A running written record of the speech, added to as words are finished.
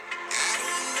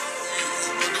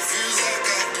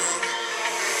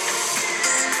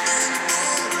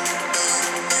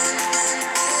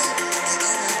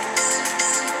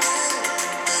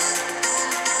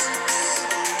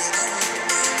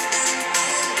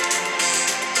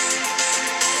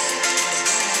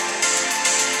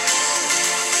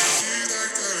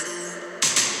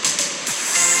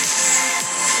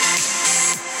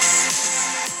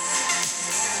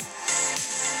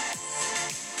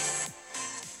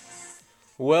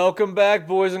Welcome back,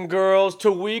 boys and girls,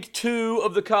 to week 2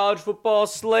 of the college football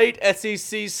slate,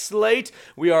 SEC slate.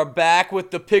 We are back with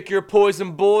the Pick Your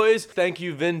Poison boys. Thank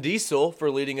you, Vin Diesel,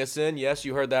 for leading us in. Yes,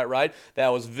 you heard that right. That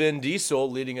was Vin Diesel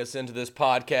leading us into this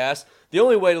podcast. The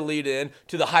only way to lead in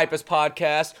to the hypest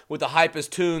podcast with the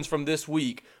hypest tunes from this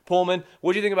week. Pullman,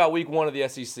 what do you think about week 1 of the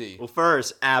SEC? Well,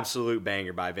 first, absolute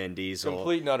banger by Vin Diesel.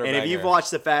 Complete and utter banger. banger. If you've watched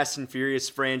the Fast and Furious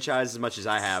franchise as much as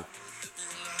I have,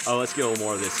 let's get a little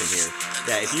more of this in here.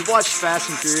 Yeah, if you've watched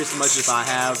Fast and Furious as much as I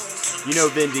have, you know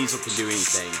Vin Diesel can do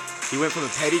anything. He went from a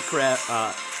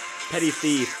petty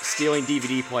thief stealing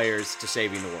DVD players to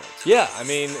saving the world. Yeah, I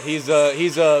mean he's a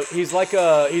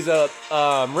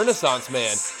Renaissance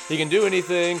man. He can do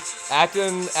anything. Act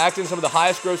in some of the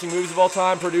highest grossing movies of all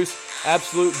time. Produce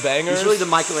absolute bangers. He's really the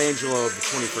Michelangelo of the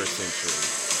 21st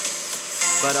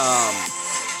century.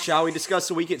 But shall we discuss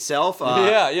the week itself?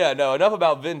 No, enough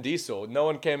about Vin Diesel. No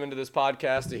one came into this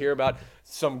podcast to hear about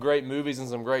some great movies and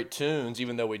some great tunes,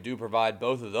 even though we do provide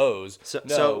both of those.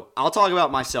 So I'll talk about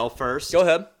myself first. Go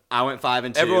ahead. I went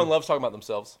 5-2. Everyone loves talking about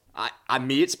themselves.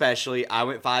 Me especially. I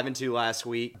went 5-2 last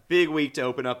week. Big week to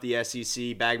open up the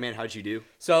SEC. Bagman, how'd you do?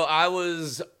 So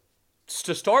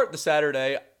to start the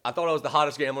Saturday, I thought I was the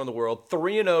hottest gambler in the world.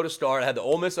 3-0 to start. I had the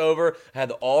Ole Miss over. I had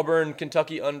the Auburn,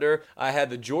 Kentucky under. I had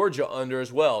the Georgia under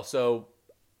as well. So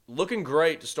looking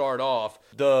great to start off.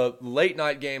 The late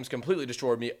night games completely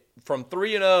destroyed me. From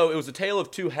 3-0, it was a tale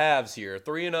of two halves here.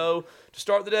 3-0 to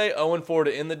start the day, 0-4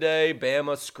 to end the day.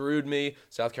 Bama screwed me.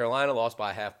 South Carolina lost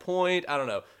by a half point. I don't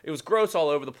know. It was gross all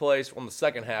over the place on the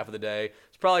second half of the day.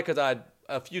 It's probably because I had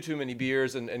a few too many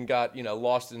beers and got,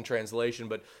 lost in translation.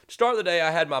 But to start the day,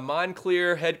 I had my mind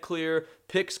clear, head clear,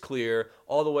 picks clear,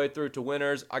 all the way through to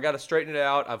winners. I got to straighten it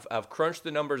out. I've crunched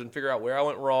the numbers and figure out where I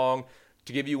went wrong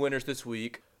to give you winners this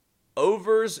week.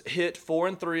 Overs hit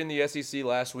 4-3 in the SEC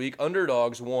last week.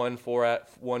 Underdogs won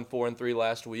 4-3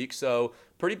 last week. So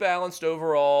pretty balanced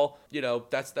overall.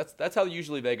 That's how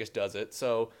usually Vegas does it.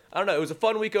 So I don't know. It was a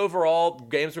fun week overall.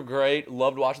 Games were great.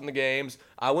 Loved watching the games.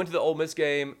 I went to the Ole Miss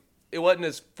game. It wasn't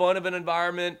as fun of an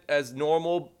environment as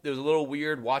normal. It was a little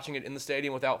weird watching it in the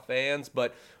stadium without fans,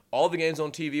 but all the games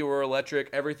on TV were electric.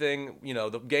 Everything,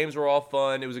 the games were all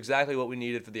fun. It was exactly what we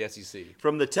needed for the SEC.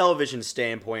 From the television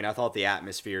standpoint, I thought the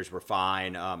atmospheres were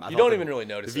fine. You don't even really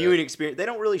notice the viewing experience. They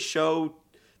don't really show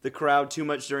the crowd too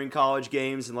much during college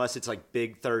games unless it's like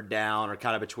big third down or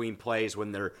kind of between plays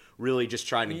when they're really just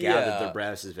trying to gather their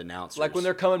breaths as announcers. Like when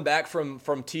they're coming back from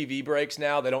TV breaks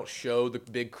now, they don't show the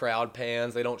big crowd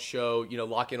pans. They don't show,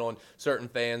 locking on certain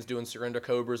fans doing surrender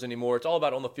cobras anymore. It's all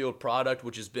about on the field product,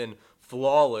 which has been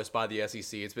flawless by the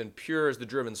SEC. It's been pure as the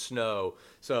driven snow.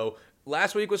 So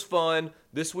last week was fun.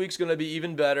 This week's going to be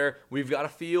even better. We've got a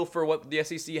feel for what the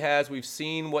SEC has. We've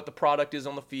seen what the product is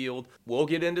on the field. We'll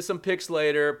get into some picks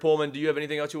later. Pullman, do you have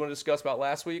anything else you want to discuss about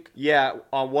last week? Yeah,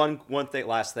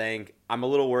 last thing. I'm a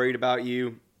little worried about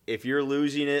you. If you're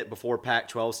losing it before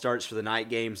Pac-12 starts for the night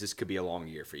games, this could be a long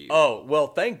year for you. Oh, well,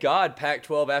 thank God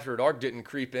Pac-12 After Dark didn't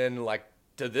creep in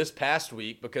to this past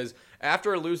week, because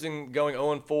after losing going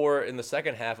 0-4 in the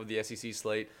second half of the SEC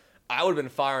slate, I would have been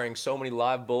firing so many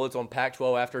live bullets on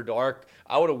Pac-12 After Dark.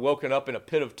 I would have woken up in a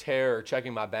pit of terror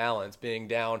checking my balance, being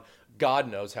down God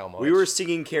knows how much. We were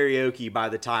singing karaoke by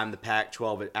the time the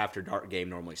Pac-12 After Dark game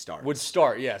normally starts. Would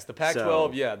start, yes. The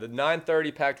Pac-12, the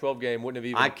 9:30 Pac-12 game wouldn't have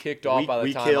even kicked off by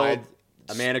the time we killed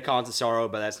Amanda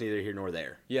Contesaro, but that's neither here nor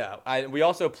there. Yeah, we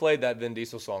also played that Vin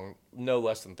Diesel song no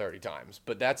less than 30 times,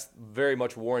 but that's very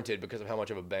much warranted because of how much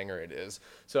of a banger it is.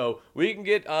 So we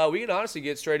can honestly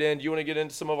get straight in. Do you want to get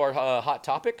into some of our hot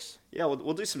topics? Yeah,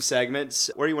 we'll do some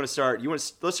segments. Where do you want to start?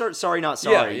 Let's start Sorry Not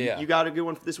Sorry. Yeah. You got a good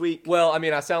one for this week? Well, I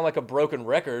mean, I sound like a broken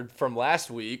record from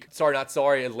last week. Sorry Not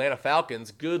Sorry, Atlanta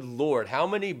Falcons. Good Lord, how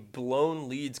many blown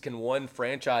leads can one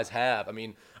franchise have? I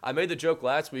mean, I made the joke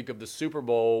last week of the Super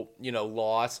Bowl,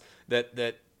 loss that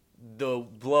the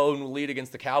blown lead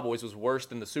against the Cowboys was worse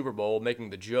than the Super Bowl,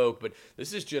 making the joke. But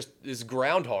this is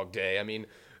Groundhog Day. I mean,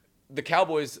 the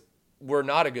Cowboys were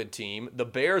not a good team. The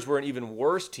Bears were an even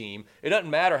worse team. It doesn't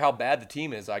matter how bad the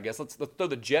team is, I guess. Let's throw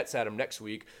the Jets at them next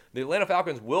week. The Atlanta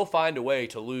Falcons will find a way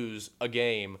to lose a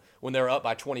game when they're up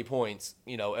by 20 points,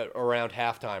 around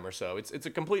halftime or so. It's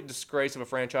a complete disgrace of a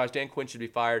franchise. Dan Quinn should be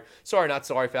fired. Sorry, not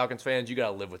sorry, Falcons fans. You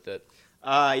got to live with it.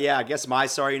 I guess my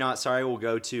Sorry Not Sorry will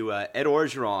go to Ed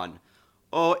Orgeron.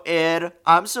 Oh, Ed,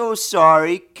 I'm so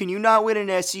sorry. Can you not win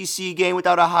an SEC game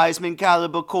without a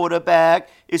Heisman-caliber quarterback?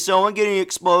 Is someone getting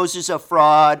exposed as a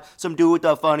fraud? Some dude with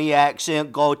a funny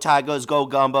accent? Go Tigers, go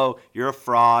Gumbo. You're a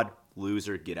fraud.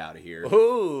 Loser, get out of here.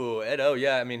 Ooh, Ed,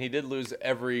 yeah. I mean, he did lose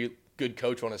every good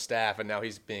coach on his staff, and now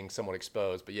he's being somewhat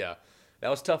exposed. But, yeah, That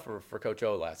was tough for Coach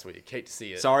O last week. Hate to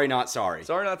see it. Sorry, not sorry.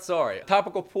 Sorry, not sorry.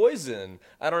 Topical poison.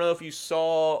 I don't know if you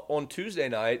saw on Tuesday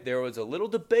night, there was a little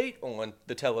debate on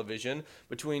the television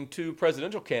between two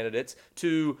presidential candidates,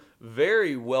 two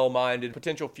very well-minded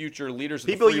potential future leaders of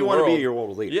People the free you world. want to be your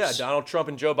world leaders. Yeah, Donald Trump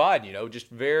and Joe Biden, just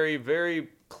very, very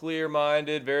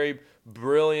clear-minded, very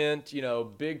brilliant,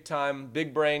 big-time,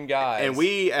 big-brain guys. And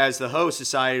we, as the host,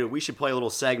 decided we should play a little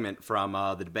segment from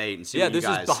the debate and see what you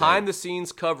guys this is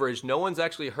behind-the-scenes coverage. No one's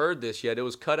actually heard this yet. It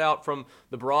was cut out from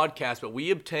the broadcast, but we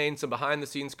obtained some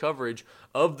behind-the-scenes coverage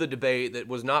of the debate that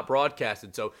was not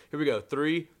broadcasted. So here we go.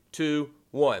 3, 2,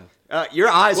 1. Your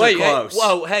eyes are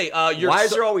close. Hey, why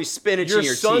is there always spinach in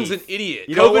your son's teeth? an idiot.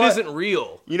 You know COVID what? isn't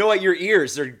real. You know what? Your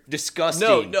ears, they're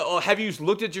disgusting. No. Have you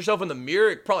looked at yourself in the mirror?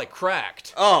 It probably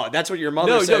cracked. Oh, that's what your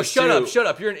mother says No, shut too.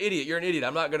 up. You're an idiot.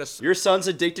 I'm not going to... Your son's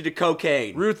addicted to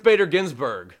cocaine. Ruth Bader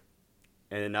Ginsburg.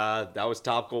 And that was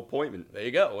topical appointment. There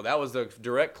you go. Well, that was the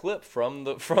direct clip from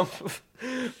the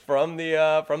from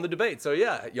the debate. So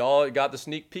yeah, y'all got the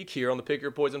sneak peek here on the Pick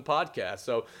Your Poison podcast.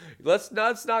 So let's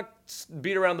not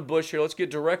beat around the bush here. Let's get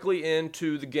directly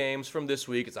into the games from this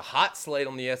week. It's a hot slate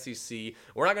on the SEC.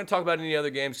 We're not going to talk about any other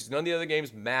games because none of the other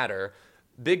games matter.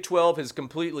 Big 12 has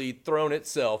completely thrown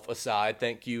itself aside.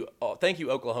 Thank you,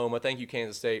 Oklahoma. Thank you,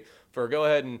 Kansas State, for go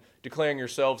ahead and declaring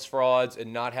yourselves frauds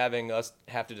and not having us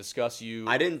have to discuss you.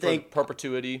 I didn't think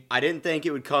perpetuity. I didn't think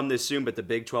it would come this soon, but the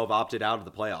Big 12 opted out of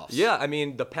the playoffs. Yeah, I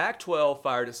mean, the Pac-12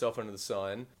 fired itself under the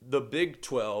sun. The Big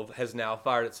 12 has now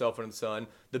fired itself under the sun.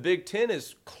 The Big 10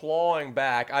 is clawing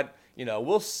back.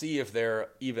 We'll see if they're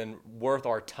even worth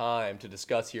our time to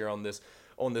discuss here on this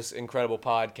incredible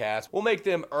podcast. We'll make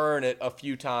them earn it a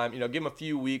few times, give them a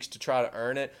few weeks to try to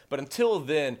earn it. But until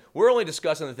then, we're only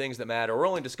discussing the things that matter. We're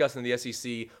only discussing the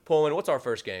SEC. Pullman, what's our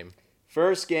first game?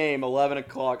 First game, 11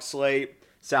 o'clock slate.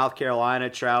 South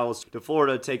Carolina travels to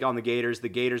Florida to take on the Gators. The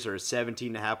Gators are a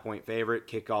 17.5-point favorite.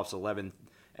 Kickoff's 11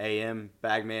 a.m.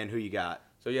 Bagman, who you got?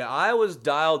 So, yeah, I was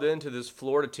dialed into this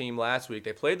Florida team last week.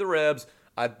 They played the Rebs.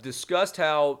 I discussed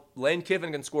how Lane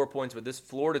Kiffin can score points, but this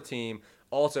Florida team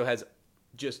also has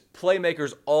just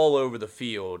playmakers all over the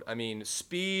field. I mean,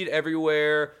 speed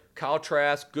everywhere. Kyle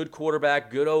Trask, good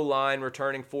quarterback, good O-line,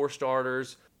 returning 4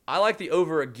 starters. I like the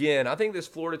over again. I think this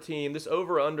Florida team, this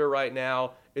over-under right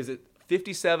now is at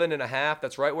 57.5.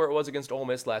 That's right where it was against Ole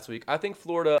Miss last week. I think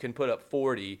Florida can put up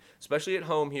 40, especially at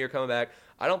home here coming back.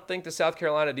 I don't think the South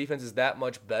Carolina defense is that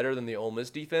much better than the Ole Miss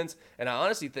defense, and I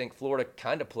honestly think Florida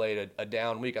kind of played a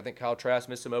down week. I think Kyle Trask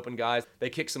missed some open guys.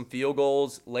 They kicked some field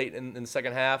goals late in the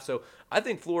second half, so I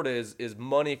think Florida is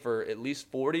money for at least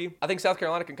 40. I think South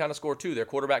Carolina can kind of score too. Their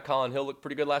quarterback Colin Hill looked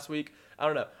pretty good last week. I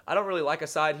don't know. I don't really like a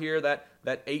side here.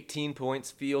 That 18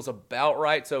 points feels about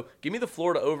right. So give me the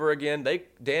Florida over again.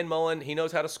 Dan Mullen, he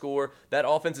knows how to score. That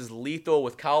offense is lethal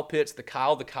with Kyle Pitts, the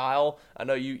Kyle. I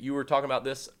know you were talking about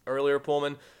this earlier,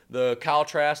 Pullman. The Kyle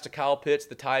Trask to Kyle Pitts,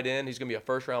 the tight end. He's going to be a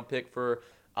first-round pick for.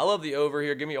 I love the over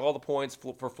here. Give me all the points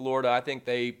for Florida. I think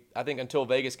until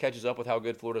Vegas catches up with how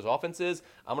good Florida's offense is,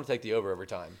 I'm going to take the over every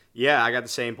time. Yeah, I got the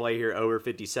same play here, over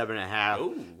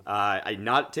 57.5. I'm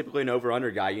not typically an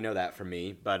over-under guy. You know that from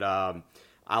me. But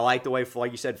I like the way,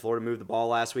 like you said, Florida moved the ball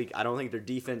last week. I don't think their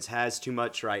defense has too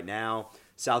much right now.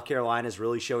 South Carolina is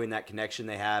really showing that connection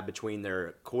they have between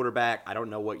their quarterback. I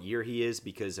don't know what year he is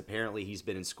because apparently he's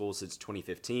been in school since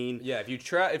 2015. Yeah, if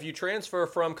you transfer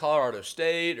from Colorado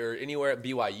State or anywhere at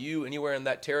BYU, anywhere in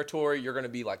that territory, you're going to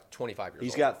be like 25 years old.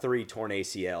 He's got 3 torn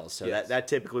ACLs, so yes. that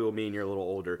typically will mean you're a little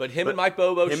older. But and Mike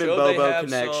Bobo him showed and Bobo they have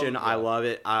connection, some, I love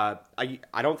it. I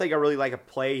don't think I really like a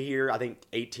play here. I think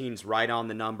 18's right on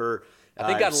the number. I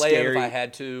think I'd lay him if I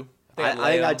had to. I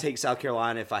think I'd take South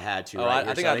Carolina if I had to.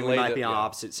 I think we might be on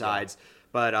opposite sides. Yeah.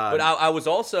 But I was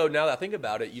also, now that I think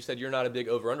about it, you said you're not a big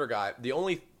over-under guy.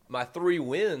 My 3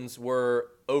 wins were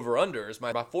over-unders.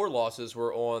 My 4 losses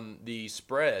were on the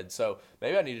spread. So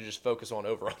maybe I need to just focus on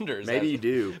over-unders. Maybe you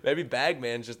do. Maybe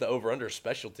Bagman's just the over-under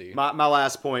specialty. My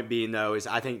last point being, though, is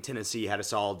I think Tennessee had a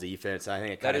solid defense. I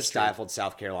think it kind of stifled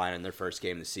South Carolina in their first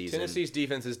game of the season. Tennessee's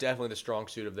defense is definitely the strong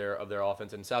suit of their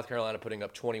offense, and South Carolina putting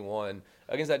up 21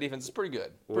 against that defense is pretty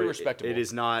good, pretty respectable. It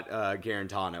is not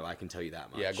Garantano, I can tell you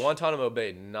that much. Yeah, Guantanamo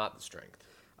Bay, not the strength.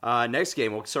 Next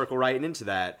game, we'll circle right into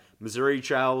that. Missouri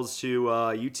travels to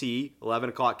UT, 11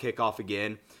 o'clock kickoff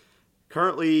again.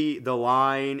 Currently, the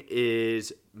line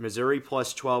is Missouri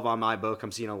plus 12 on my book.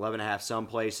 I'm seeing 11.5 some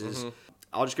places. Mm-hmm.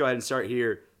 I'll just go ahead and start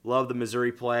here. Love the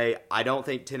Missouri play. I don't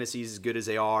think Tennessee's as good as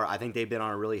they are. I think they've been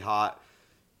on a really hot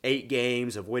 8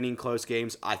 games of winning close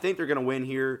games. I think they're going to win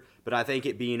here, but I think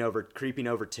it creeping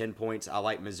over 10 points. I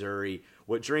like Missouri.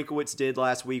 What Drinkowitz did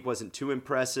last week wasn't too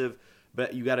impressive,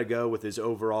 but you got to go with his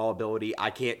overall ability. I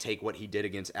can't take what he did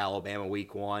against Alabama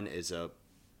week 1 as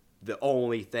the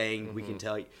only thing we can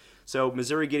tell you. So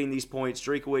Missouri getting these points,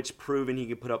 Drakowicz proving he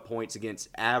can put up points against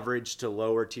average to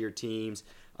lower tier teams.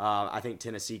 I think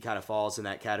Tennessee kind of falls in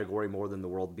that category more than the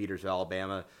world beaters of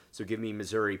Alabama. So give me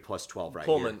Missouri plus 12 right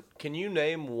Pullman, here. can you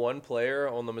name one player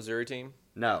on the Missouri team?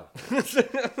 No.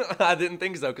 I didn't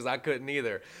think so because I couldn't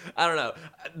either. I don't know.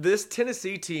 This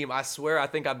Tennessee team, I swear I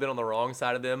think I've been on the wrong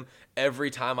side of them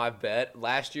every time I've bet.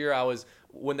 Last year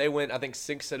when they went, I think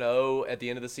 6-0 at the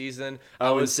end of the season.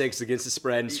 0-6 against the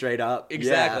spread and straight up.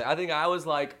 Exactly. Yeah. I think I was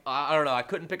like, I don't know. I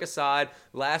couldn't pick a side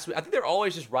last week. I think they're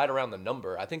always just right around the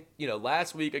number. I think,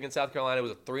 last week against South Carolina, it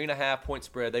was a 3.5 point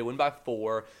spread. They win by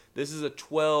 4. This is a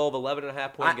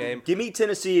 11.5 point game. Give me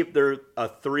Tennessee if they're a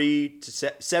 3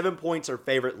 to 7 points or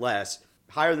favorite less.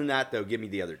 Higher than that, though, give me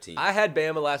the other team. I had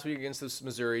Bama last week against this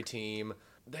Missouri team.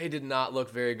 They did not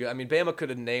look very good. I mean, Bama could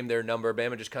have named their number.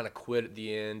 Bama just kind of quit at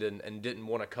the end and didn't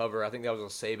want to cover. I think that was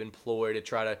a Saban ploy to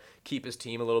try to keep his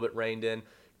team a little bit reined in.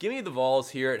 Give me the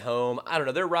Vols here at home. I don't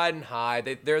know. They're riding high.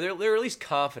 They're at least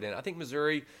confident. I think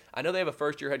Missouri, I know they have a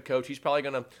first-year head coach. He's probably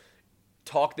going to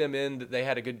talk them in that they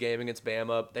had a good game against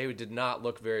Bama. They did not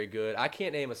look very good. I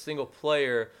can't name a single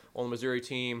player on the Missouri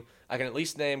team. I can at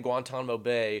least name Guantanamo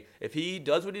Bay. If he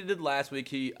does what he did last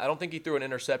week, I don't think he threw an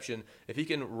interception. If he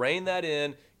can rein that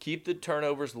in, keep the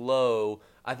turnovers low,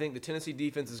 I think the Tennessee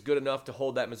defense is good enough to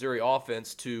hold that Missouri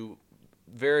offense to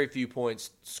very few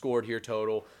points scored here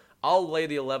total. I'll lay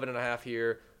the 11.5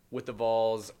 here with the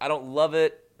Vols. I don't love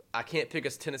it. I can't pick a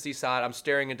Tennessee side. I'm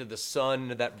staring into the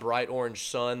sun, that bright orange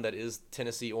sun that is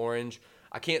Tennessee orange.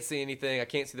 I can't see anything. I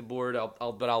can't see the board.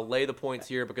 But I'll lay the points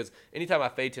here because anytime I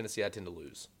fade Tennessee, I tend to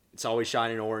lose. It's always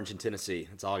shining orange in Tennessee.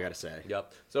 That's all I got to say.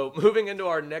 Yep. So moving into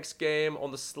our next game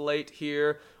on the slate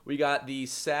here, we got the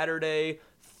Saturday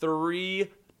 3:30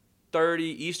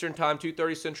 Eastern Time,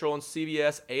 2:30 Central on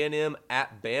CBS, A&M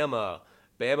at Bama.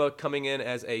 Bama coming in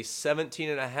as a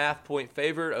 17.5 point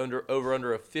favorite over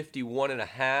under a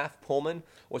 51.5. Pullman,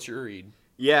 what's your read?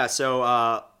 Yeah, so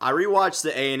I rewatched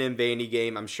the A&M Vandy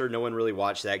game. I'm sure no one really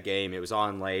watched that game. It was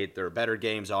on late. There were better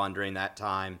games on during that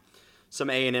time. Some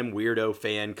A&M weirdo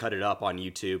fan cut it up on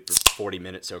YouTube for 40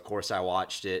 minutes, so of course I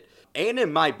watched it.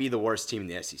 A&M might be the worst team in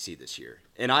the SEC this year.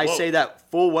 And I say that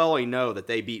full well I know that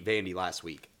they beat Vandy last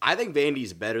week. I think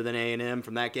Vandy's better than A&M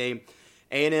from that game.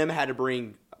 A&M had to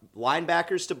bring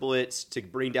linebackers to blitz to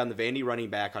bring down the Vandy running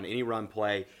back on any run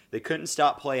play. They couldn't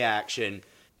stop play action.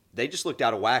 They just looked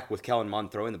out of whack with Kellen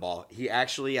Mond throwing the ball. He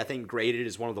actually, I think, graded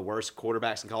as one of the worst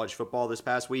quarterbacks in college football this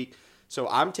past week. So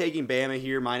I'm taking Bama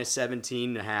here, minus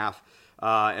 17.5.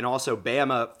 And also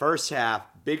Bama, first half,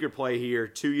 bigger play here,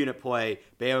 2-unit play,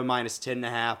 Bama minus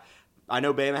 10.5. I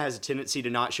know Bama has a tendency to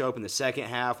not show up in the second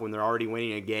half when they're already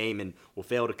winning a game and will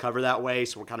fail to cover that way.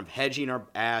 So we're kind of hedging our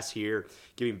ass here,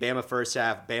 giving Bama first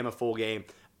half, Bama full game.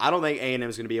 I don't think A&M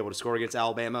is going to be able to score against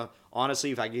Alabama.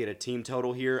 Honestly, if I could get a team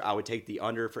total here, I would take the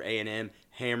under for A&M,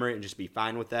 hammer it, and just be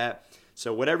fine with that.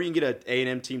 So whatever you can get an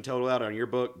A&M team total out on your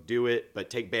book, do it. But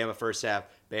take Bama first half,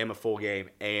 Bama full game,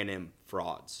 A&M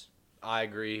frauds. I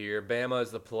agree here. Bama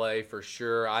is the play for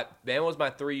sure. Bama was my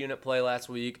 3-unit play last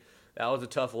week. That was a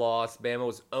tough loss. Bama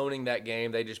was owning that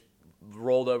game. They just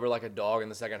rolled over like a dog in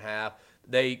the second half.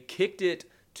 They kicked it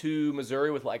to Missouri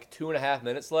with like 2.5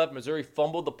 minutes left. Missouri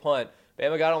fumbled the punt.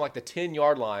 Bama got on like the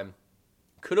 10-yard line.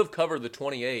 Could have covered the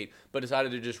 28, but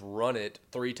decided to just run it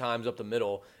 3 times up the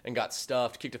middle and got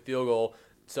stuffed, kicked a field goal.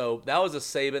 So that was a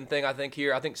Saban thing, I think,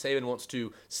 here. I think Saban wants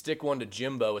to stick one to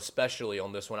Jimbo, especially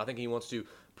on this one. I think he wants to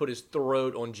put his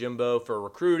throat on Jimbo for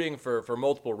recruiting for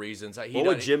multiple reasons. What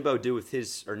would Jimbo do with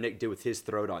his, or Nick do with his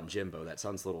throat on Jimbo? That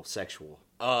sounds a little sexual.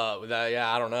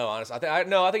 I don't know, honestly. I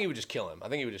think he would just kill him. I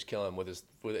think he would just kill him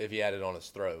if he had it on his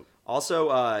throat.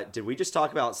 Also, did we just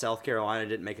talk about South Carolina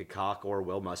didn't make a Cock or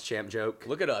Will Muschamp joke?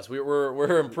 Look at us.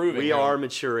 We're improving. We are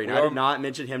maturing. I did not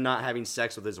mention him not having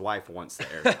sex with his wife once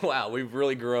there. Wow, we've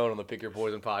really grown on the Pick Your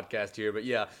Poison podcast here. But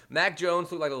yeah, Mac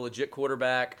Jones looked like a legit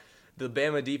quarterback. The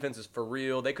Bama defense is for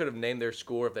real. They could have named their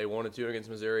score if they wanted to against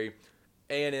Missouri.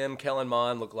 A&M, Kellen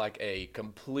Mond looked like a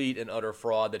complete and utter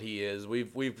fraud that he is.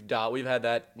 We've had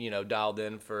that dialed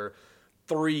in for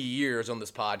 3 years on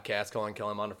this podcast, calling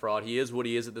Kellen Mond a fraud. He is what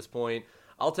he is at this point.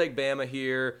 I'll take Bama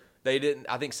here. I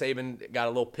think Saban got a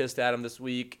little pissed at him this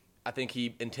week. I think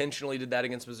he intentionally did that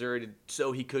against Missouri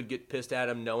so he could get pissed at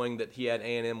him, knowing that he had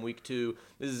A&M week 2.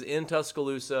 This is in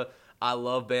Tuscaloosa. I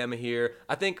love Bama here.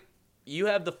 I think you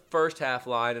have the first half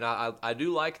line, and I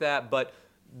do like that, but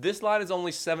this line is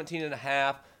only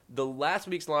 17.5. The last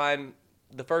week's line,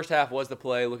 the first half was the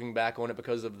play, looking back on it,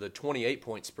 because of the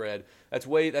 28-point spread. That's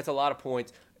a lot of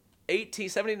points.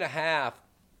 17 and a half,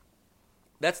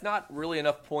 that's not really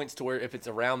enough points to where if it's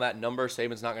around that number,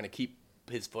 Saban's not going to keep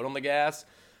his foot on the gas.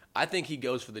 I think he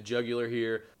goes for the jugular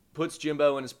here, puts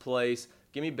Jimbo in his place.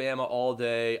 Give me Bama all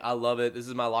day. I love it. This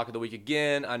is my lock of the week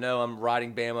again. I know I'm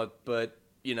riding Bama, but,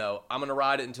 I'm going to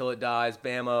ride it until it dies.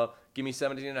 Bama, give me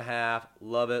 17 and a half.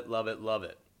 Love it, love it, love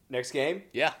it. Next game?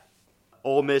 Yeah.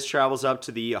 Ole Miss travels up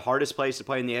to the hardest place to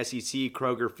play in the SEC,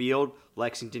 Kroger Field,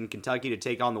 Lexington, Kentucky, to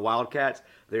take on the Wildcats.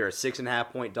 They're a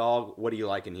 6.5-point dog. What are you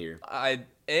liking here? I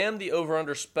am the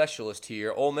over-under specialist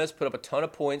here. Ole Miss put up a ton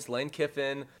of points. Lane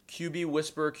Kiffin, QB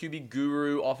whisperer, QB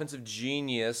guru, offensive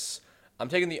genius. I'm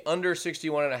taking the under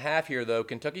 61.5 here, though.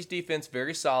 Kentucky's defense,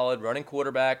 very solid. Running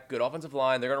quarterback, good offensive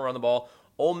line. They're going to run the ball.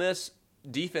 Ole Miss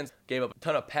defense gave up a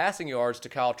ton of passing yards to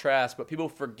Kyle Trask, but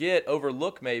people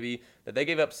overlook maybe, that they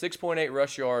gave up 6.8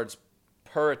 rush yards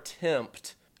per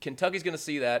attempt. Kentucky's going to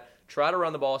see that, try to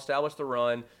run the ball, establish the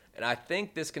run, and I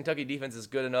think this Kentucky defense is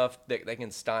good enough that they can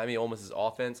stymie Ole Miss's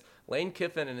offense. Lane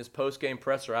Kiffin in his post-game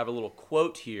presser, I have a little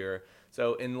quote here.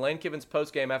 So in Lane Kiffin's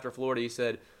post-game after Florida, he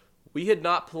said, "We had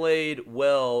not played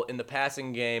well in the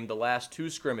passing game the last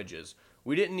 2 scrimmages.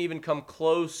 We didn't even come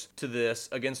close to this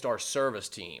against our service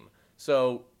team."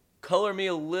 So color me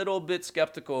a little bit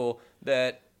skeptical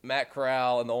that Matt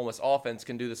Corral and the Ole Miss offense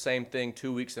can do the same thing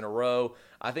 2 weeks in a row.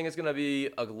 I think it's going to be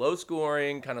a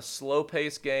low-scoring, kind of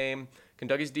slow-paced game.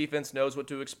 Kentucky's defense knows what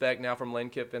to expect now from Lane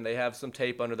Kiffin. They have some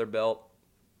tape under their belt.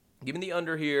 Give me the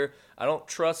under here. I don't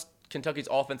trust Kentucky's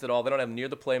offense at all. They don't have near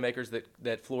the playmakers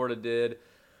that Florida did.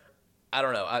 I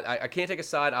don't know. I can't take a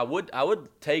side. I would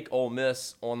take Ole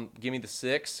Miss on give me the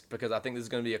 6 because I think this is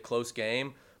going to be a close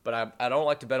game. But I don't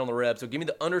like to bet on the Rebs. So give me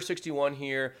the under 61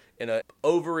 here in an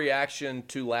overreaction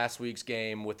to last week's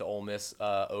game with the Ole Miss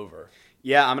over.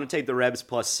 Yeah, I'm going to take the Rebs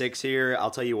plus 6 here. I'll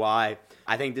tell you why.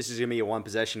 I think this is going to be a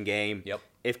one-possession game. Yep.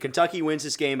 If Kentucky wins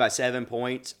this game by 7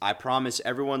 points, I promise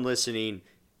everyone listening,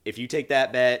 if you take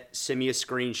that bet, send me a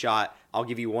screenshot. I'll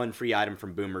give you one free item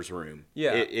from Boomer's room.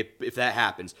 Yeah. If that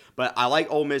happens. But I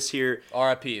like Ole Miss here.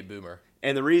 RIP Boomer.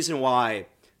 And the reason why,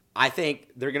 I think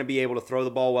they're going to be able to throw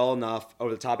the ball well enough over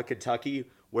the top of Kentucky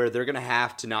where they're going to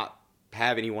have to not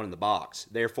have anyone in the box,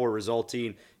 therefore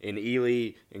resulting in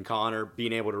Ely and Connor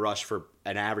being able to rush for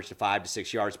an average of 5 to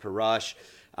 6 yards per rush.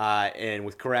 And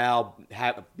with Corral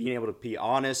being able to be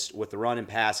honest with the run and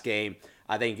pass game,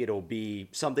 I think it'll be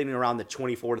something around the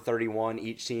 24 to 31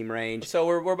 each team range. So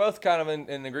we're both kind of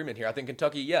in agreement here. I think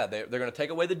Kentucky, yeah, they're going to take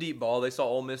away the deep ball. They saw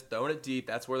Ole Miss throwing it deep.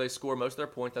 That's where they score most of their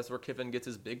points. That's where Kiffin gets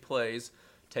his big plays.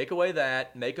 Take away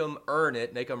that, make them earn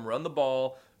it, make them run the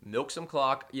ball, milk some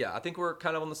clock. Yeah, I think we're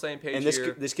kind of on the same page and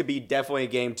here. This could be definitely a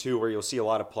game, too, where you'll see a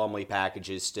lot of Plumlee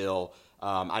packages still.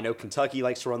 I know Kentucky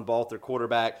likes to run the ball with their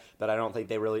quarterback, but I don't think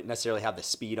they really necessarily have the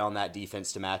speed on that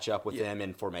defense to match up with them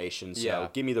in formation. So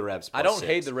give me the Rebs plus I don't 6.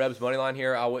 hate the Rebs money line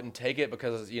here. I wouldn't take it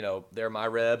because, they're my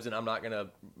Rebs and I'm not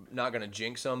gonna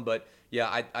jinx them. But,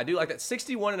 yeah, I do like that.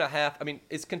 61.5. I mean,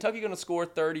 is Kentucky going to score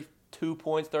 32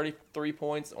 points, 33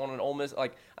 points on an Ole Miss?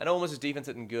 Like, I know Ole Miss's defense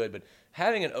isn't good, but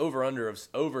having an over-under of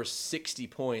over 60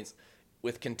 points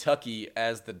with Kentucky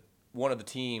as one of the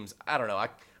teams, I don't know.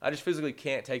 I just physically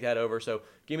can't take that over. So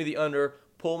give me the under.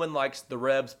 Pullman likes the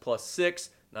Rebs plus 6.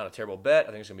 Not a terrible bet. I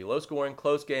think it's going to be low scoring,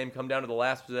 close game, come down to the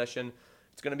last possession.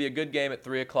 It's going to be a good game at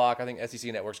 3 o'clock. I think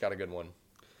SEC Network's got a good one.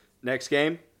 Next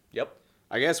game? Yep.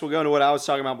 I guess we'll go into what I was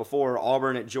talking about before.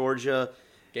 Auburn at Georgia.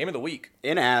 Game of the week.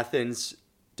 In Athens.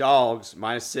 Dogs,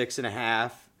 minus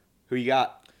 6.5. Who you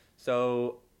got?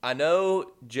 So I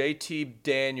know JT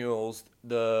Daniels,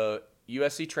 the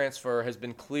USC transfer, has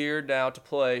been cleared now to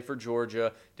play for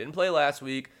Georgia. Didn't play last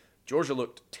week. Georgia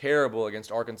looked terrible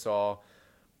against Arkansas.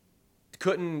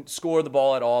 Couldn't score the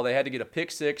ball at all. They had to get a pick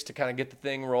 6 to kind of get the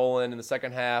thing rolling in the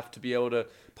second half to be able to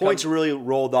Points really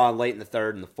rolled on late in the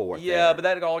third and the fourth. Yeah, there. but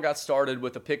that all got started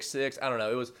with a pick 6. I don't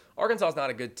know. It was Arkansas's not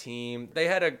a good team. They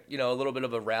had a little bit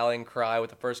of a rallying cry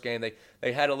with the first game.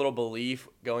 They had a little belief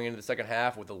going into the second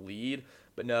half with a lead,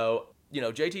 but no.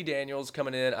 JT Daniels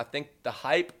coming in. I think the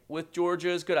hype with Georgia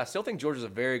is good. I still think Georgia's a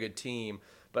very good team,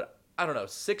 but I don't know.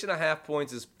 6.5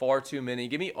 points is far too many.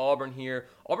 Give me Auburn here.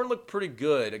 Auburn looked pretty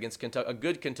good against Kentucky, a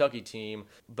good Kentucky team.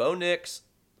 Bo Nix.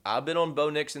 I've been on Bo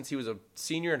Nix since he was a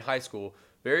senior in high school.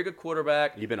 Very good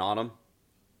quarterback. You been on him?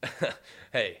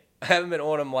 Hey, I haven't been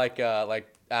on him like I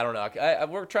don't know.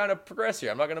 We're trying to progress here.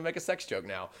 I'm not going to make a sex joke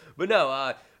now. But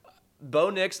no,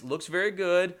 Bo Nix looks very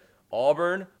good.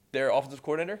 Auburn, their offensive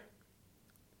coordinator.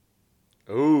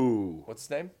 Ooh. What's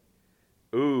his name?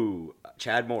 Ooh.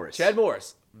 Chad Morris. Chad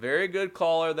Morris. Very good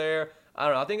caller there. I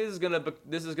don't know. I think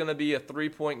this is gonna be a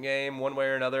 3-point game one way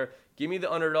or another. Give me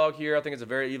the underdog here. I think it's a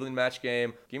very evenly matched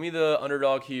game. Give me the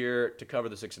underdog here to cover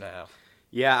the 6.5.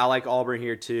 Yeah, I like Auburn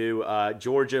here too.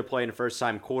 Georgia playing a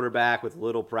first-time quarterback with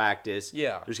little practice.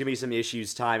 Yeah. There's going to be some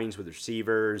issues, timings with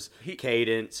receivers,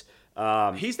 cadence.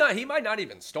 He's not. He might not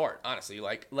even start. Honestly,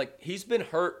 like he's been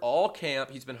hurt all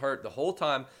camp. He's been hurt the whole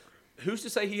time. Who's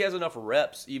to say he has enough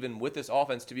reps even with this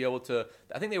offense to be able to?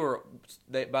 I think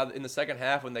in the second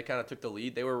half when they kind of took the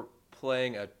lead, they were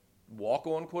playing a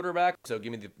walk-on quarterback. So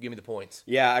give me the points.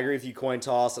 Yeah, I agree with you, coin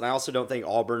toss. And I also don't think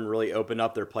Auburn really opened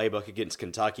up their playbook against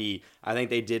Kentucky. I think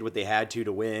they did what they had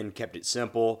to win, kept it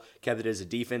simple, kept it as a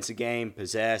defensive game,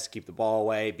 possess, keep the ball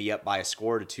away, be up by a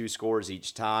score to 2 scores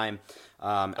each time.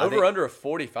 Under a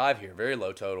 45 here, very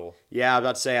low total. Yeah, I was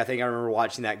about to say, I think I remember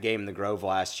watching that game in the Grove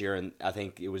last year, and I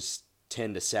think it was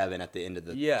 10-7 at the end of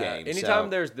the game. Yeah, anytime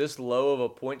there's this low of a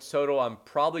points total, I'm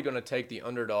probably going to take the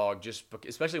underdog,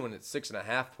 especially when it's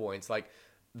 6.5 points. Like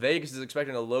Vegas is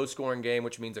expecting a low-scoring game,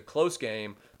 which means a close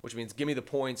game, which means give me the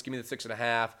points, give me the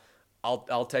 6.5.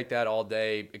 I'll take that all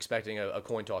day, expecting a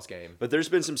coin toss game. But there's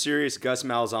been some serious Gus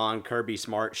Malzahn, Kirby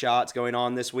Smart shots going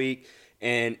on this week.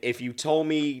 And if you told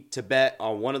me to bet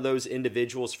on one of those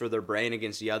individuals for their brain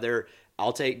against the other,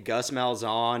 I'll take Gus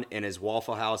Malzahn and his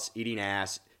Waffle House eating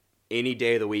ass any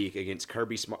day of the week against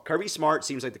Kirby Smart. Kirby Smart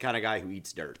seems like the kind of guy who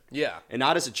eats dirt. Yeah. And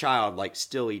not as a child, like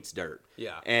still eats dirt.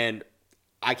 Yeah. And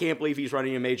I can't believe he's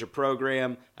running a major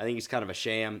program. I think he's kind of a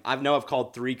sham. I've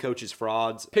called 3 coaches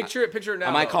frauds. Picture it now.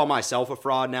 I might call myself a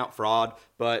fraud,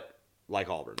 but like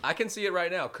Auburn. I can see it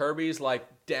right now. Kirby's like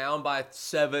down by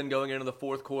 7 going into the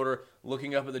fourth quarter,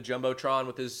 looking up at the Jumbotron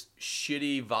with his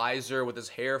shitty visor, with his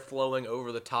hair flowing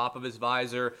over the top of his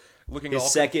visor, looking his all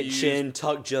second confused. chin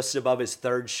tucked just above his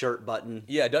third shirt button.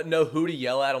 Yeah, doesn't know who to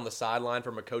yell at on the sideline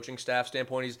from a coaching staff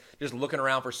standpoint. He's just looking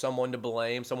around for someone to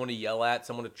blame, someone to yell at,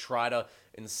 someone to try to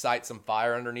incite some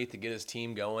fire underneath to get his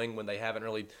team going when they haven't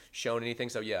really shown anything.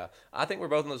 So, yeah, I think we're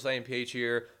both on the same page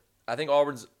here. I think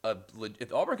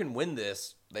if Auburn can win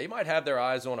this, they might have their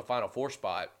eyes on a Final Four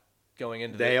spot going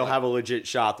into. They'll have a legit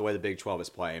shot the way the Big 12 is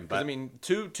playing. But I mean,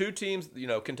 two teams.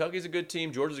 Kentucky's a good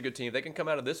team. Georgia's a good team. They can come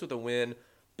out of this with a win.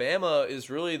 Bama is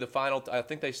really the final. I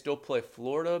think they still play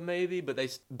Florida, maybe, but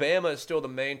Bama is still the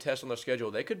main test on their schedule.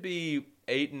 They could be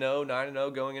 8-0,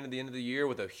 9-0 going into the end of the year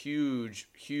with a huge,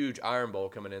 huge Iron Bowl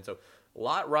coming in. So a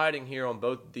lot riding here on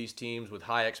both these teams with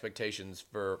high expectations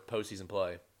for postseason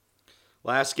play.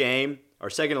 Second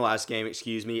to last game,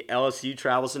 LSU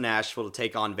travels to Nashville to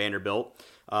take on Vanderbilt.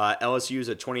 LSU is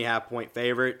a 20.5-point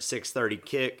favorite, 6:30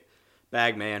 kick.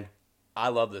 Bagman. I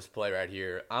love this play right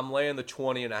here. I'm laying the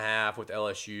 20.5 with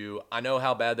LSU. I know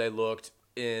how bad they looked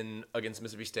against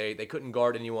Mississippi State. They couldn't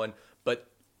guard anyone, but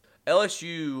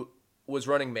LSU was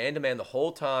running man-to-man the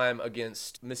whole time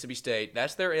against Mississippi State.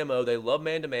 That's their MO. They love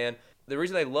man-to-man. The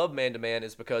reason they love man-to-man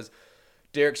is because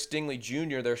Derek Stingley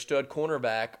Jr., their stud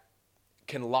cornerback,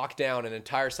 can lock down an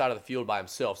entire side of the field by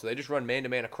himself. So they just run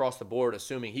man-to-man across the board,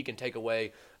 assuming he can take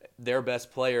away their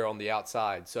best player on the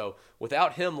outside. So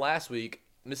without him last week,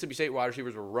 Mississippi State wide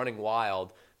receivers were running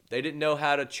wild. They didn't know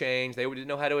how to change. They didn't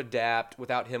know how to adapt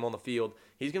without him on the field.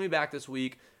 He's going to be back this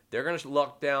week. They're going to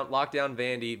lock down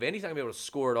Vandy. Vandy's not going to be able to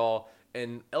score at all.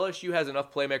 And LSU has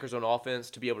enough playmakers on offense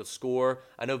to be able to score.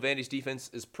 I know Vandy's defense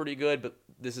is pretty good, but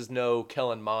this is no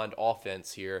Kellen Mond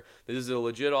offense here. This is a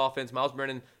legit offense. Miles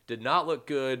Brennan did not look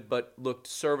good, but looked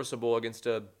serviceable against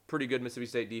a pretty good Mississippi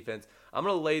State defense. I'm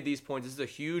going to lay these points. This is a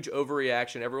huge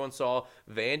overreaction. Everyone saw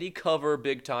Vandy cover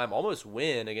big time, almost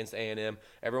win against A&M.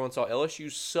 Everyone saw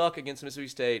LSU suck against Mississippi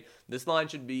State. This line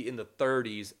should be in the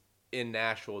 30s in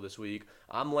Nashville this week.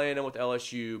 I'm laying in with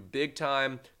LSU. Big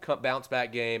time bounce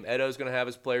back game. Edo's going to have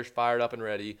his players fired up and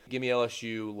ready. Give me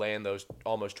LSU laying those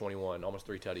almost 21, almost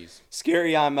 3 tutties.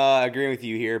 Scary, I'm agreeing with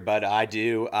you here, but I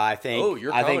think I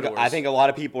think a lot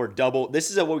of people are double. This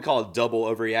is what we call a double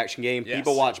overreaction game. Yes.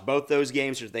 People watch both those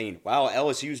games are thinking, wow,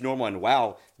 LSU's normal, and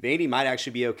wow, Vandy might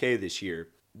actually be okay this year.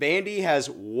 Vandy has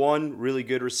one really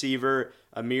good receiver,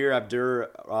 Amir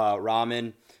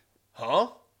Abdur-Rahman. Huh?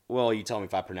 Well, you tell me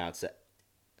if I pronounce it.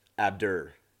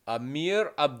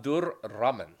 Amir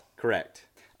Abdur-Rahman. Correct.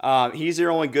 He's their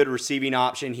only good receiving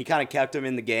option. He kind of kept him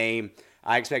in the game.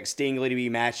 I expect Stingley to be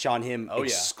matched on him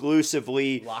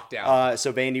exclusively. Lockdown.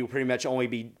 So Vandy will pretty much only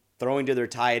be throwing to their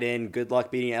tight end. Good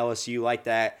luck beating LSU like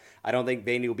that. I don't think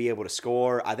Vandy will be able to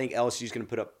score. I think LSU is going to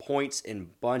put up points in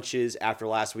bunches after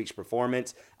last week's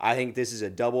performance. I think this is a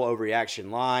double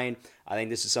overreaction line. I think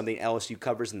this is something LSU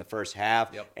covers in the first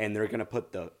half, and they're going to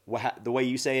put the way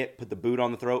you say it, put the boot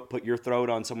on the throat, put your throat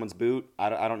on someone's boot. I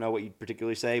don't know what you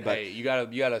particularly say, but hey, you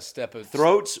gotta step it.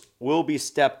 Throats will be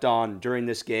stepped on during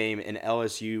this game, and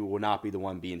LSU will not be the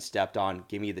one being stepped on.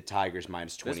 Give me the Tigers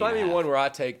minus 20. This might be one where I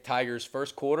take Tigers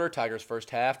first quarter, Tigers first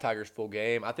half, Tigers full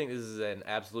game. I think this is an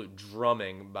absolute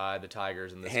drumming by the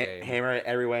Tigers in this game. Hammer it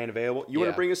every way and available. You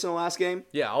want to bring us in the last game?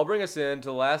 Yeah, I'll bring us into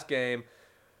the last game.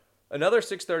 Another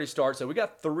 6:30 start. So we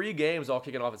got 3 games all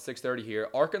kicking off at 6:30 here.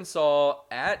 Arkansas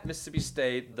at Mississippi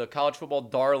State, the college football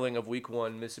darling of week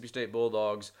 1, Mississippi State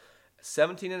Bulldogs.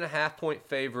 17.5-point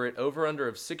favorite, over-under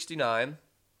of 69.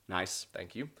 Nice.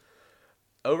 Thank you.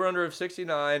 Over-under of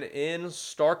 69 in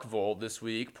Starkville this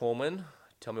week. Pullman,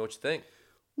 tell me what you think.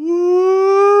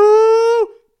 Woo!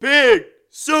 Big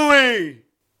Suey!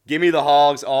 Give me the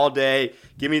Hogs all day.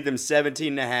 Give me them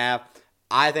 17.5.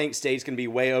 I think State's going to be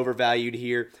way overvalued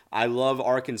here. I love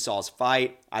Arkansas's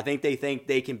fight. I think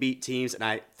they can beat teams,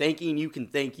 and thinking you can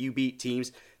think you beat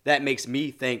teams, that makes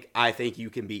me think I think you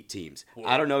can beat teams.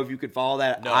 I don't know if you could follow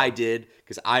that. No. I did,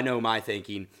 because I know my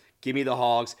thinking. Give me the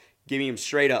Hogs. Give me them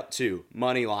straight up, too.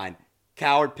 Money line.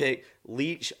 Coward pick.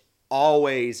 Leach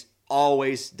always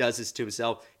does this to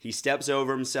himself. He steps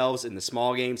over himself in the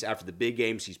small games after the big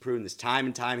games. He's proven this time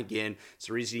and time again. It's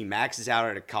the reason he maxes out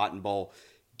at a Cotton Bowl.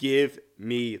 Give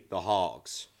me the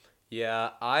Hogs.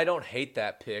 Yeah, I don't hate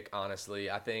that pick,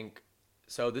 honestly. I think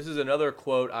so. This is another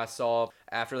quote I saw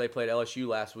after they played LSU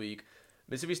last week.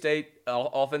 Mississippi State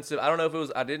offensive. I don't know if it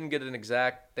was. I didn't get an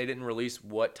exact. They didn't release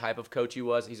what type of coach he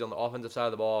was. He's on the offensive side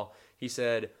of the ball. He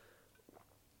said,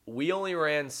 "We only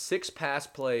ran 6 pass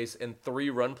plays and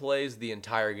 3 run plays the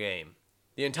entire game.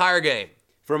 The entire game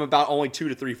from about only 2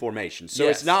 to 3 formations. So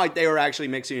It's not like they were actually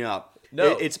mixing it up."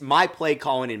 No, it's my play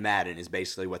calling in Madden is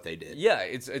basically what they did. Yeah,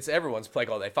 it's everyone's play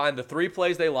call. They find the 3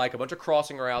 plays they like, a bunch of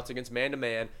crossing routes against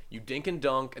man-to-man. You dink and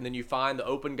dunk, and then you find the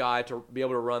open guy to be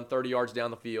able to run 30 yards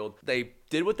down the field. They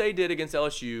did what they did against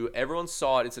LSU. Everyone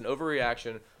saw it. It's an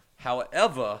overreaction.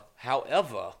 However,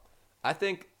 I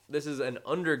think this is an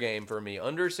under game for me.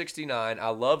 Under 69. I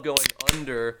love going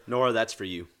under. Nora, that's for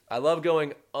you. I love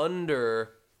going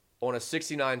under on a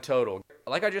 69 total.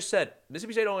 Like I just said,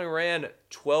 Mississippi State only ran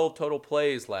 12 total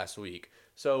plays last week.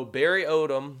 So Barry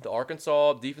Odom, the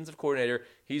Arkansas defensive coordinator,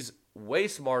 he's way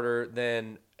smarter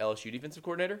than LSU defensive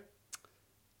coordinator.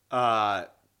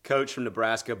 Coach from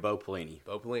Nebraska, Bo Pelini.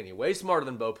 Bo Pelini, way smarter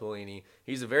than Bo Pelini.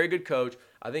 He's a very good coach.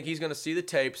 I think he's going to see the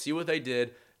tape, see what they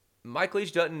did. Mike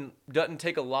Leach doesn't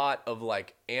take a lot of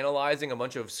analyzing a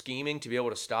bunch of scheming to be able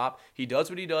to stop. He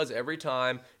does what he does every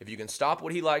time. If you can stop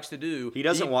what he likes to do, he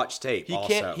doesn't watch tape. He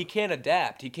can't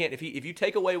adapt. He can't if you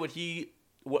take away what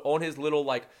on his little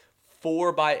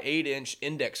 4x8-inch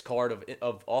index card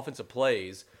of offensive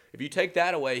plays. If you take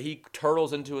that away, he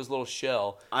turtles into his little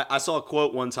shell. I saw a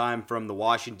quote one time from the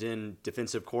Washington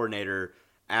defensive coordinator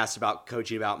asked about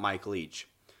coaching about Mike Leach.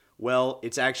 Well,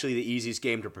 it's actually the easiest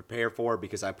game to prepare for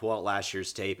because I pull out last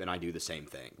year's tape and I do the same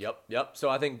thing. Yep. So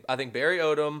I think Barry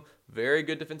Odom, very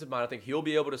good defensive mind. I think he'll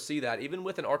be able to see that even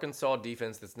with an Arkansas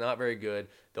defense that's not very good.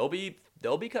 They'll be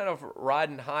kind of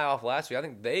riding high off last week. I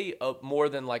think they more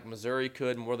than Missouri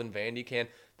could, more than Vandy can.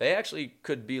 They actually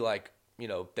could be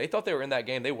they thought they were in that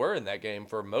game. They were in that game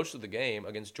for most of the game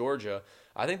against Georgia.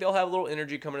 I think they'll have a little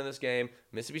energy coming in this game.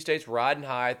 Mississippi State's riding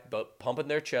high, but pumping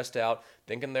their chest out,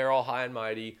 thinking they're all high and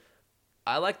mighty.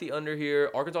 I like the under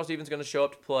here. Arkansas defense is going to show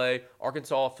up to play.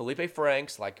 Arkansas, Felipe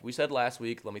Franks, like we said last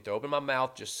week. Let me throw open my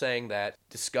mouth just saying that.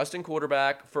 Disgusting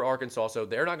quarterback for Arkansas, so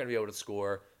they're not going to be able to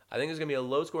score. I think it's going to be a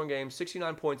low-scoring game.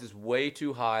 69 points is way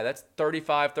too high. That's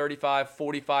 35-35,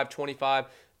 45-25.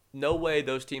 No way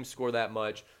those teams score that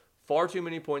much. Far too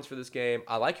many points for this game.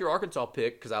 I like your Arkansas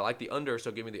pick because I like the under, so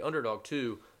give me the underdog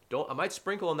too. I might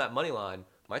sprinkle on that money line.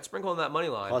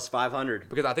 Plus 500.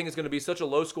 Because I think it's going to be such a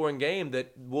low-scoring game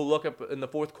that we'll look up in the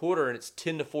fourth quarter and it's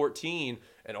 10-14,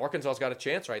 and Arkansas's got a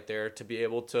chance right there to be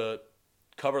able to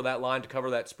cover that line, to cover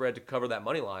that spread, to cover that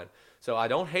money line. So I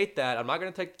don't hate that. I'm not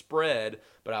going to take the spread,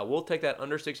 but I will take that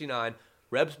under 69.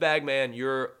 Rebs Bagman,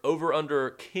 you're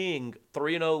over-under king,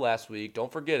 3-0 last week.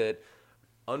 Don't forget it.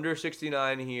 Under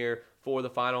 69 here for the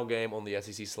final game on the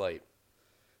SEC slate.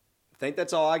 I think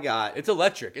that's all I got. It's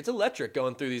electric. It's electric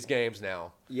going through these games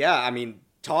now. Yeah, I mean,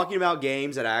 talking about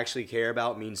games that I actually care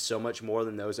about means so much more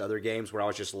than those other games where I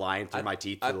was just lying through my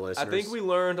teeth to the listeners. I think we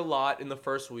learned a lot in the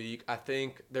first week. I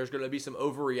think there's going to be some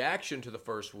overreaction to the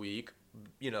first week,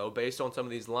 based on some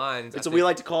of these lines. So we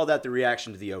like to call that the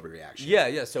reaction to the overreaction.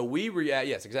 Yeah. So we react.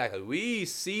 Yes, exactly. We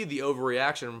see the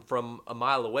overreaction from a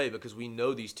mile away because we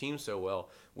know these teams so well.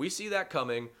 We see that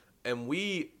coming, and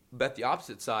we bet the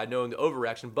opposite side, knowing the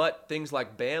overreaction. But things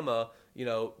like Bama,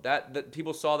 that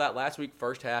people saw that last week,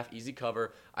 first half, easy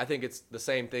cover. I think it's the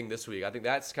same thing this week. I think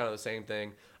that's kind of the same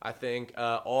thing. I think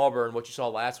Auburn, what you saw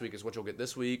last week is what you'll get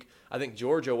this week. I think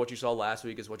Georgia, what you saw last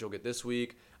week is what you'll get this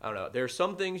week. I don't know. There's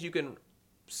some things you can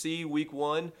see week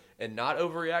one and not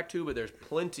overreact to, but there's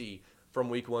plenty from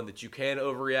week one that you can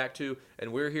overreact to,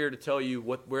 and we're here to tell you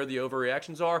where the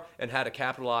overreactions are and how to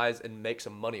capitalize and make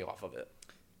some money off of it.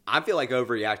 I feel like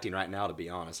overreacting right now, to be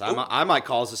honest. I might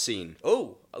cause a scene.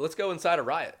 Oh, let's go inside a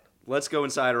riot. Let's go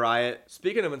inside a riot.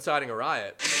 Speaking of inciting a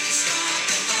riot,